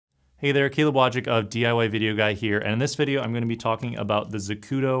Hey there, Caleb Wojcik of DIY Video Guy here, and in this video I'm going to be talking about the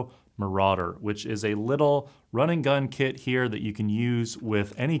Zacuto Marauder, which is a little run and gun kit here that you can use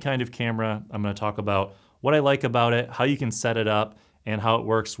with any kind of camera. I'm going to talk about what I like about it, how you can set it up, and how it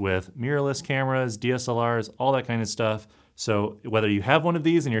works with mirrorless cameras, DSLRs, all that kind of stuff. So whether you have one of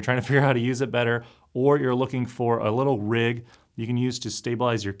these and you're trying to figure out how to use it better, or you're looking for a little rig you can use to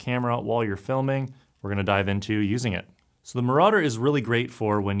stabilize your camera while you're filming, we're going to dive into using it. So the Marauder is really great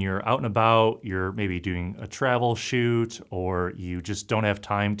for when you're out and about, you're maybe doing a travel shoot, or you just don't have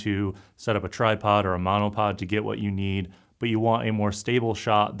time to set up a tripod or a monopod to get what you need, but you want a more stable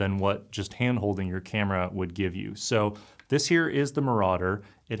shot than what just hand holding your camera would give you. So this here is the Marauder.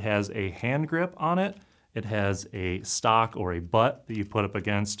 It has a hand grip on it. It has a stock or a butt that you put up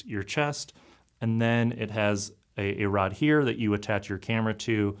against your chest. And then it has a rod here that you attach your camera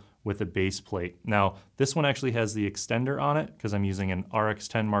to with a base plate. Now, this one actually has the extender on it because I'm using an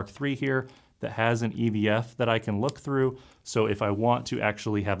RX10 Mark III here that has an EVF that I can look through. So if I want to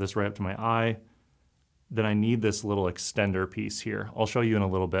actually have this right up to my eye, then I need this little extender piece here. I'll show you in a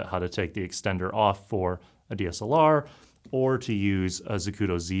little bit how to take the extender off for a DSLR or to use a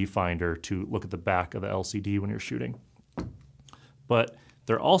Zacuto Z Finder to look at the back of the LCD when you're shooting. But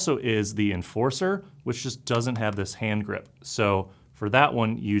there also is the Enforcer, which just doesn't have this hand grip. So for that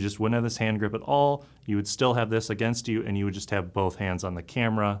one, you just wouldn't have this hand grip at all. You would still have this against you and you would just have both hands on the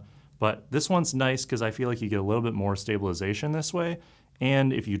camera. But this one's nice because I feel like you get a little bit more stabilization this way.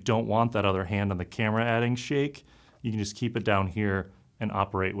 And if you don't want that other hand on the camera adding shake, you can just keep it down here and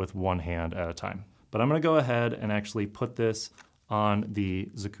operate with one hand at a time. But I'm gonna go ahead and actually put this on the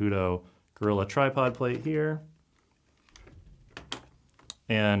Zacuto Gorilla tripod plate here.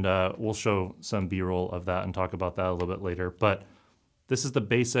 And we'll show some B-roll of that and talk about that a little bit later. But this is the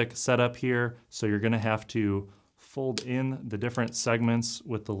basic setup here. So you're gonna have to fold in the different segments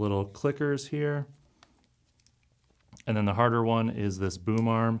with the little clickers here. And then the harder one is this boom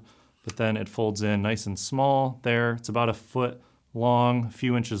arm, but then it folds in nice and small there. It's about 1 foot long, a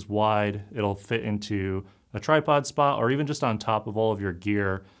few inches wide. It'll fit into a tripod spot or even just on top of all of your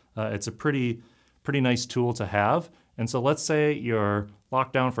gear. It's a pretty nice tool to have. And so let's say you're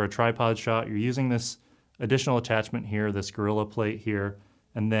locked down for a tripod shot, you're using this additional attachment here, this Gorilla plate here,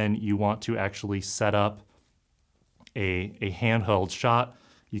 and then you want to actually set up a handheld shot.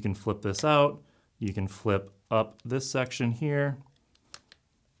 You can flip this out, you can flip up this section here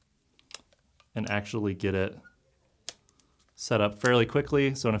and actually get it set up fairly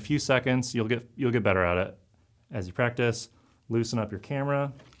quickly. So in a few seconds, you'll get better at it. As you practice, loosen up your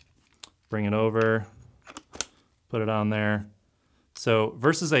camera, bring it over, put it on there. So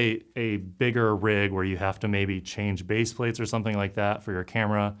versus a bigger rig where you have to maybe change base plates or something like that for your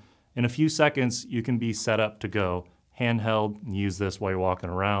camera, in a few seconds you can be set up to go handheld, use this while you're walking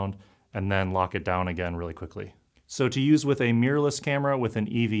around, and then lock it down again really quickly. So to use with a mirrorless camera with an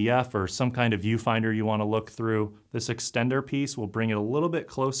EVF or some kind of viewfinder you want to look through, this extender piece will bring it a little bit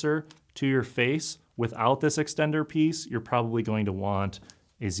closer to your face. Without this extender piece, you're probably going to want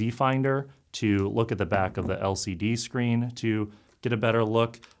a Z Finder to look at the back of the LCD screen to get a better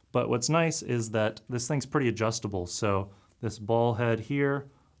look. But what's nice is that this thing's pretty adjustable. So this ball head here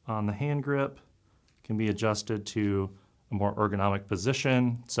on the hand grip can be adjusted to a more ergonomic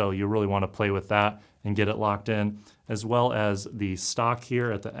position. So you really want to play with that and get it locked in, as well as the stock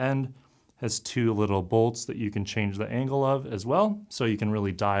here at the end has 2 little bolts that you can change the angle of as well. So you can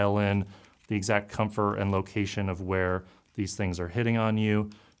really dial in the exact comfort and location of where these things are hitting on you.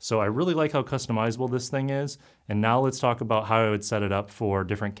 So I really like how customizable this thing is. And now let's talk about how I would set it up for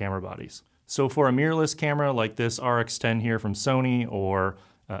different camera bodies. So for a mirrorless camera like this RX10 here from Sony, or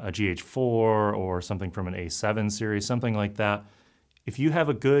a GH4 or something from an A7 series, something like that, if you have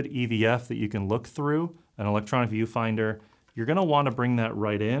a good EVF that you can look through, an electronic viewfinder, you're gonna wanna bring that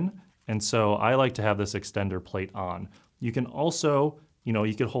right in. And so I like to have this extender plate on. You can also,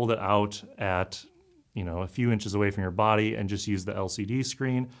 you could hold it out at a few inches away from your body and just use the LCD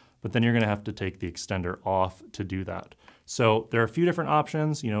screen, but then you're gonna have to take the extender off to do that. So there are a few different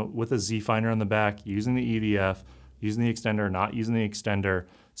options, with a Z Finder on the back, using the EVF, using the extender, not using the extender.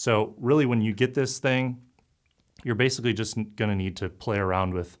 So really when you get this thing, you're basically just gonna need to play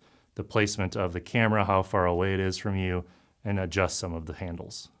around with the placement of the camera, how far away it is from you, and adjust some of the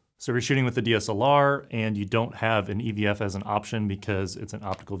handles. So if you're shooting with the DSLR and you don't have an EVF as an option because it's an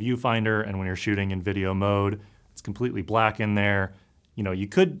optical viewfinder, and when you're shooting in video mode, it's completely black in there. You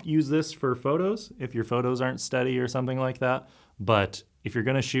could use this for photos if your photos aren't steady or something like that. But if you're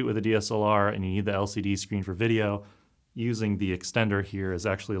gonna shoot with a DSLR and you need the LCD screen for video, using the extender here is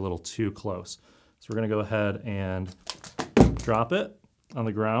actually a little too close. So we're gonna go ahead and drop it. on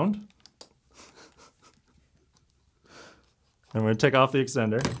the ground. And we're gonna take off the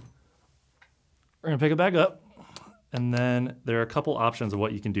extender. We're gonna pick it back up. And then there are a couple options of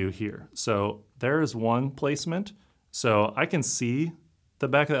what you can do here. So there is one placement. So I can see the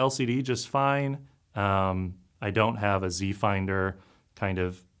back of the LCD just fine. I don't have a Z finder kind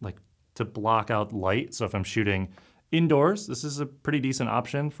of like to block out light. So if I'm shooting indoors, this is a pretty decent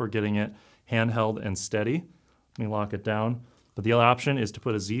option for getting it handheld and steady. Let me lock it down. But the other option is to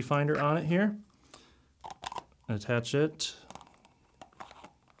put a Z finder on it here. Attach it.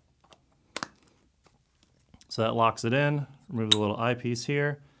 So that locks it in. Remove the little eyepiece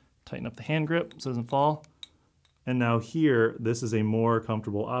here. Tighten up the hand grip so it doesn't fall. And now here, this is a more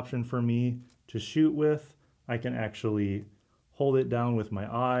comfortable option for me to shoot with. I can actually hold it down with my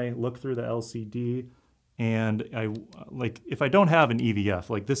eye, look through the LCD, and if I don't have an EVF,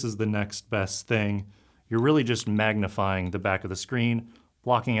 like this is the next best thing. You're really just magnifying the back of the screen,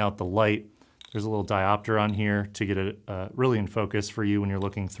 blocking out the light. There's a little diopter on here to get it really in focus for you when you're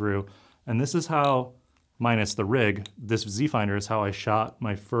looking through. And this is how, minus the rig, this Z finder is how I shot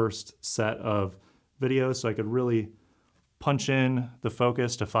my first set of videos, so I could really punch in the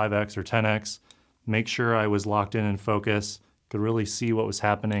focus to 5x or 10x, make sure I was locked in focus, could really see what was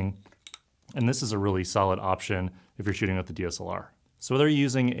happening. And this is a really solid option if you're shooting with the DSLR. So whether you're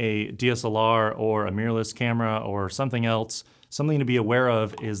using a DSLR or a mirrorless camera or something else, something to be aware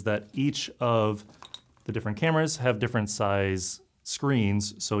of is that each of the different cameras have different size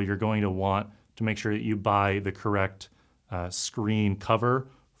screens, so you're going to want to make sure that you buy the correct screen cover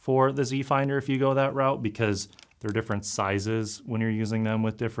for the Z finder if you go that route, because there are different sizes when you're using them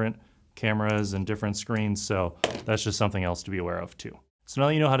with different cameras and different screens, so that's just something else to be aware of too. So now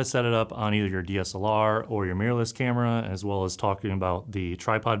that you know how to set it up on either your DSLR or your mirrorless camera, as well as talking about the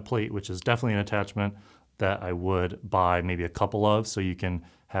tripod plate, which is definitely an attachment that I would buy maybe a couple of so you can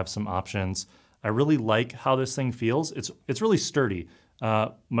have some options. I really like how this thing feels. It's really sturdy.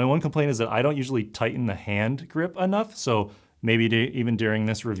 My one complaint is that I don't usually tighten the hand grip enough, so maybe even during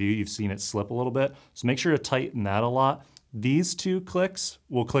this review you've seen it slip a little bit. So make sure to tighten that a lot. These two clicks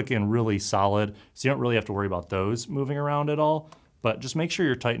will click in really solid, so you don't really have to worry about those moving around at all. But just make sure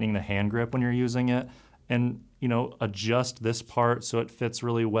you're tightening the hand grip when you're using it, and adjust this part so it fits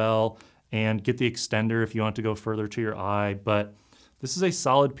really well, and get the extender if you want to go further to your eye. But this is a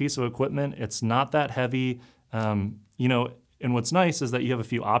solid piece of equipment. It's not that heavy. And what's nice is that you have a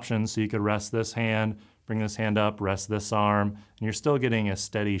few options, so you could rest this hand, bring this hand up, rest this arm, and you're still getting a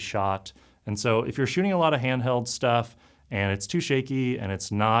steady shot. And so if you're shooting a lot of handheld stuff and it's too shaky and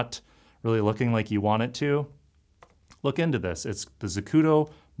it's not really looking like you want it to, look into this. It's the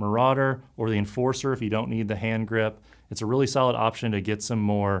Zacuto Marauder or the Enforcer if you don't need the hand grip. It's a really solid option to get some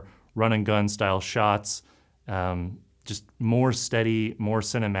more run and gun style shots, just more steady, more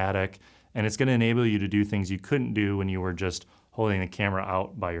cinematic, and it's gonna enable you to do things you couldn't do when you were just holding the camera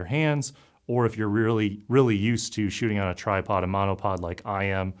out by your hands, or if you're really, really used to shooting on a tripod and monopod like I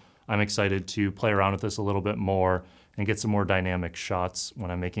am. I'm excited to play around with this a little bit more and get some more dynamic shots when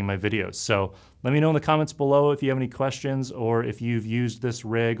I'm making my videos. So let me know in the comments below if you have any questions or if you've used this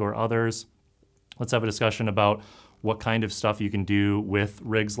rig or others. Let's have a discussion about what kind of stuff you can do with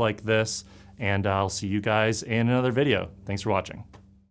rigs like this, and I'll see you guys in another video. Thanks for watching.